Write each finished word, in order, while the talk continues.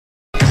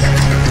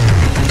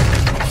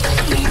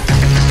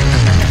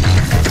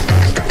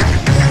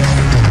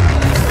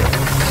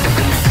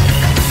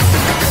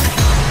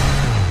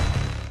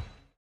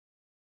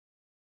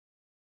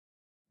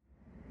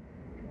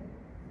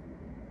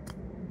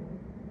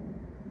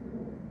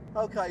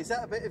Okay, is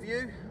that a bit of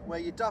you where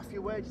you duff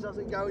your wedge,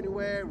 doesn't go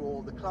anywhere,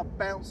 or the club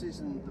bounces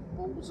and the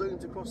ball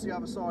zooms across the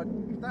other side?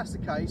 If that's the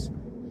case,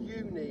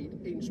 you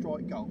need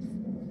Instrike Golf.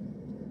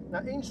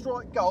 Now,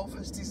 Instrike Golf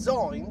is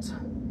designed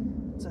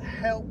to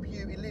help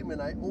you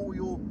eliminate all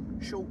your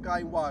short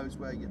game woes,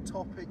 where you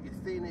top it, you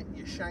thin it,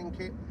 you shank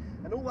it,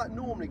 and all that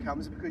normally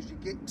comes because you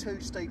get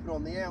too steep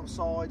on the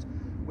outside,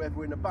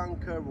 whether in a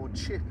bunker or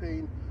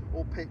chipping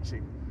or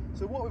pitching.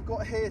 So what we've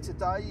got here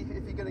today,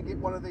 if you're going to get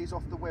one of these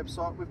off the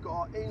website, we've got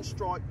our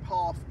Instrike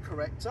Path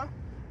Corrector,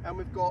 and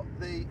we've got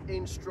the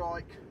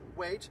Instrike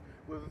wedge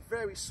with a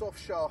very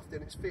soft shaft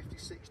and it's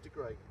 56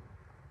 degree.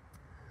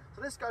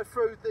 So let's go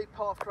through the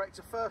Path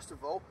Corrector first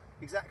of all.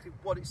 Exactly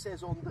what it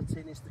says on the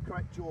tin is to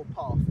correct your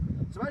path.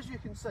 So as you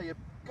can see, a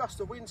gust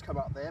of wind's come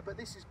up there, but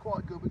this is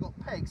quite good. We've got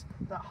pegs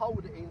that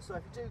hold it in, so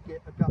if you do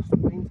get a gust of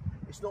wind,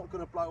 it's not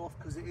going to blow off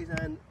because it is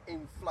an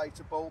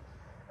inflatable.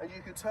 And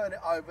you can turn it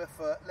over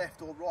for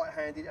left or right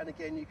handed, and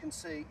again you can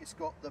see it's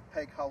got the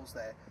peg holes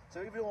there.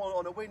 So even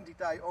on a windy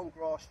day on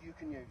grass, you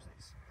can use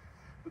this.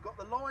 We've got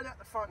the line at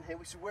the front here,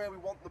 which is where we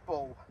want the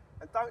ball,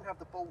 and don't have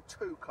the ball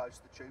too close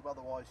to the tube,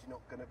 otherwise you're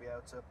not going to be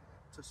able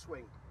to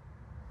swing.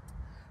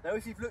 Now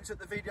if you've looked at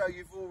the video,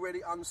 you've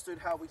already understood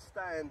how we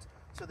stand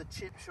to the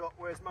chip shot,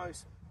 whereas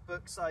most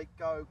books say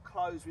go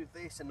close with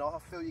this, and I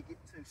feel you get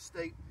too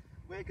steep.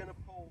 We're going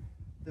to pull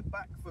the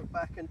back foot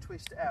back and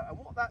twist it out, and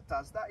what that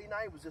does, that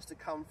enables us to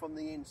come from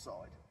the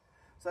inside.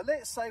 So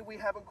let's say we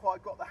haven't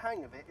quite got the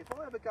hang of it. If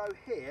I ever go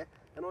here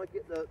and I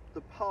get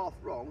the path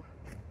wrong,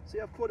 see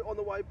I've put it on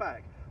the way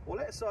back, or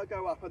let's say I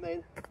go up and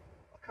then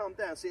I come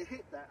down, see I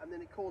hit that and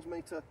then it caused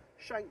me to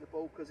shank the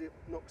ball because it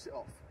knocks it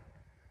off.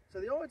 So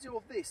the idea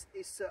of this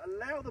is to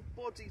allow the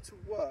body to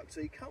work, so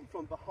you come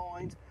from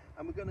behind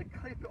and we're going to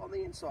clip it on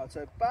the inside,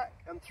 so back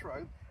and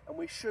through, and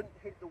we shouldn't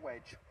hit the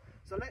wedge.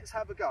 So let's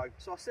have a go.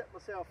 So I set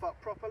myself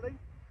up properly,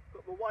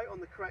 put my weight on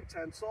the correct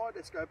hand side,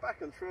 let's go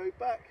back and through,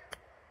 back,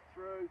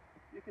 through.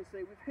 You can see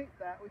we've hit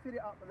that, we've hit it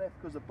up the left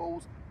because the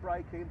ball's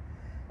breaking.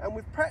 And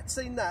with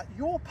practicing that,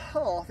 your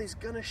path is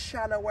going to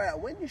shallow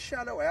out. When you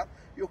shallow out,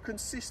 your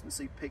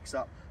consistency picks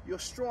up, your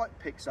strike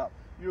picks up,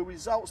 your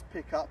results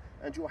pick up,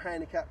 and your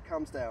handicap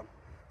comes down.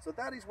 So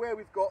that is where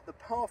we've got the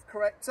Path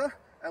Corrector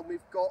and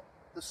we've got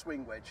the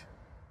swing wedge.